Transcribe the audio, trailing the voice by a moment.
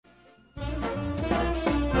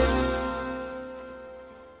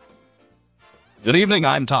Good evening,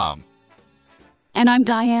 I'm Tom. And I'm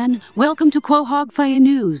Diane. Welcome to Quahog Fire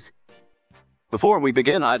News. Before we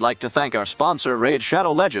begin, I'd like to thank our sponsor, Raid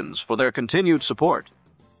Shadow Legends, for their continued support.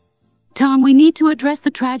 Tom, we need to address the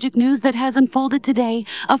tragic news that has unfolded today.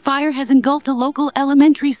 A fire has engulfed a local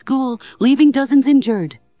elementary school, leaving dozens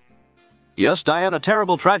injured. Yes, Diane, a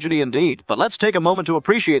terrible tragedy indeed, but let's take a moment to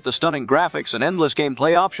appreciate the stunning graphics and endless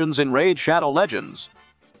gameplay options in Raid Shadow Legends.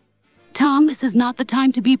 Tom, this is not the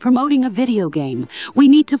time to be promoting a video game. We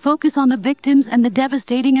need to focus on the victims and the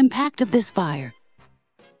devastating impact of this fire.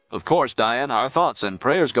 Of course, Diane, our thoughts and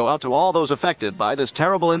prayers go out to all those affected by this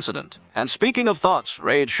terrible incident. And speaking of thoughts,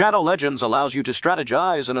 Raid Shadow Legends allows you to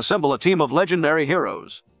strategize and assemble a team of legendary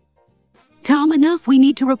heroes. Tom, enough. We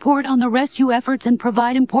need to report on the rescue efforts and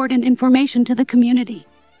provide important information to the community.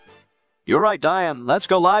 You're right, Diane. Let's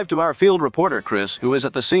go live to our field reporter, Chris, who is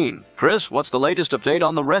at the scene. Chris, what's the latest update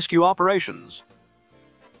on the rescue operations?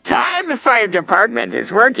 The fire department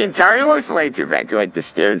is working tirelessly to evacuate the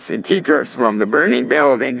students and teachers from the burning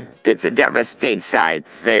building. It's a devastating sight.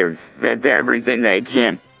 They've done everything they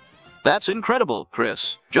can. That's incredible,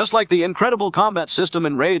 Chris. Just like the incredible combat system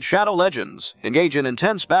in Raid Shadow Legends, engage in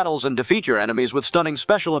intense battles and defeat your enemies with stunning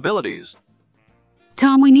special abilities.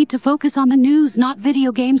 Tom, we need to focus on the news, not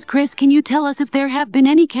video games. Chris, can you tell us if there have been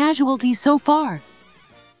any casualties so far?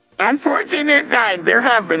 Unfortunately, there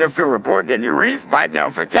have been a few reported injuries, but no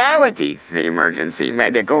fatalities. The emergency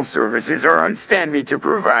medical services are on standby to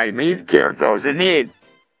provide immediate care to those in need.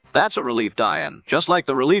 That's a relief, Diane. Just like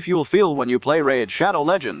the relief you'll feel when you play Raid Shadow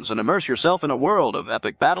Legends and immerse yourself in a world of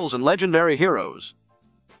epic battles and legendary heroes.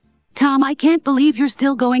 Tom, I can't believe you're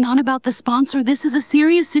still going on about the sponsor. This is a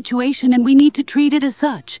serious situation and we need to treat it as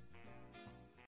such.